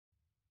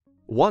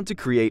Want to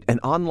create an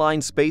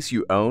online space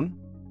you own?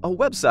 A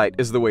website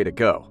is the way to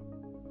go.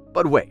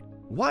 But wait,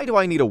 why do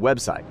I need a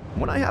website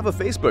when I have a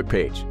Facebook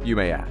page, you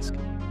may ask?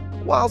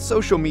 While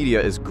social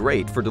media is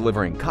great for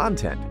delivering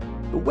content,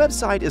 the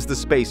website is the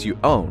space you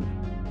own.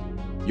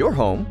 Your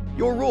home,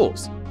 your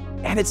rules,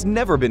 and it's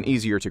never been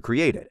easier to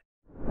create it.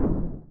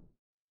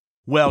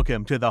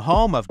 Welcome to the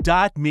home of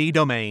 .me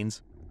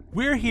domains.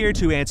 We're here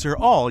to answer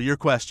all your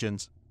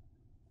questions.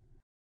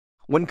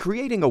 When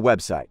creating a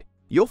website,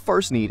 you'll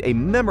first need a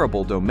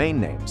memorable domain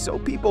name so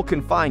people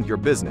can find your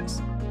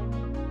business.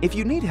 If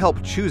you need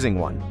help choosing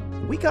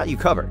one, we got you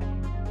covered.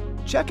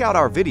 Check out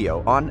our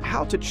video on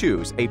how to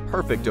choose a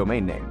perfect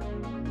domain name.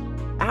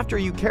 After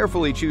you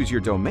carefully choose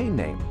your domain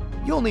name,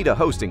 you'll need a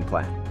hosting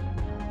plan.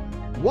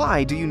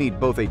 Why do you need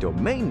both a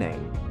domain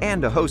name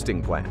and a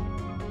hosting plan?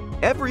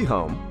 Every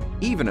home,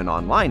 even an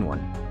online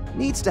one,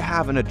 needs to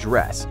have an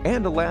address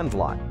and a land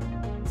lot.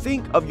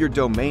 Think of your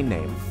domain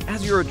name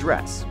as your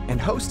address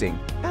and hosting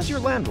as your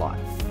land lot.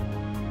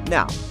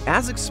 Now,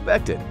 as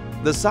expected,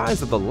 the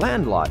size of the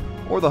land lot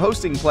or the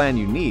hosting plan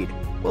you need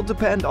will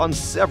depend on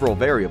several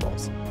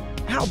variables.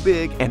 How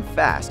big and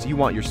fast you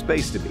want your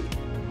space to be,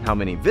 how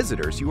many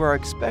visitors you are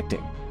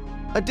expecting,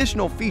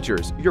 additional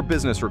features your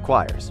business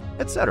requires,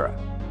 etc.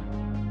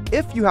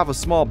 If you have a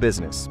small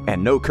business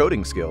and no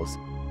coding skills,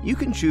 you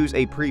can choose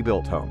a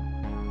pre-built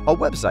home, a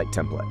website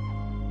template.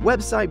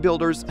 Website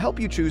builders help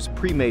you choose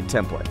pre-made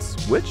templates,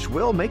 which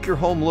will make your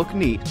home look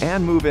neat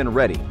and move-in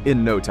ready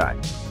in no time.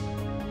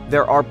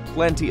 There are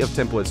plenty of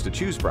templates to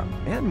choose from,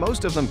 and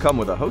most of them come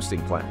with a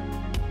hosting plan.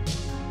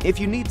 If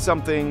you need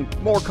something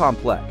more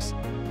complex,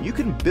 you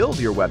can build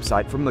your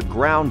website from the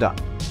ground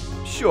up.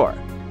 Sure,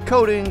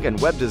 coding and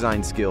web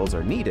design skills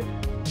are needed,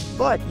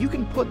 but you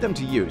can put them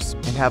to use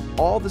and have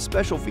all the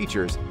special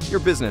features your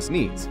business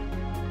needs.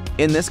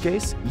 In this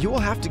case, you will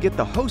have to get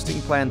the hosting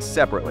plan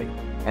separately,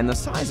 and the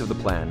size of the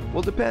plan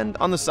will depend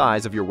on the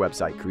size of your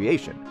website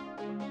creation.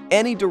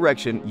 Any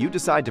direction you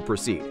decide to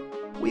proceed,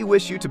 we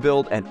wish you to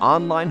build an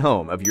online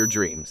home of your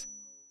dreams.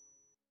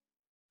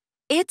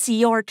 It's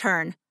your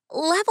turn.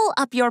 Level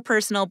up your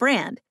personal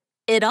brand.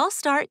 It all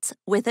starts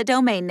with a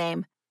domain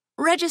name.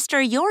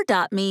 Register your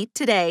 .me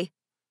today.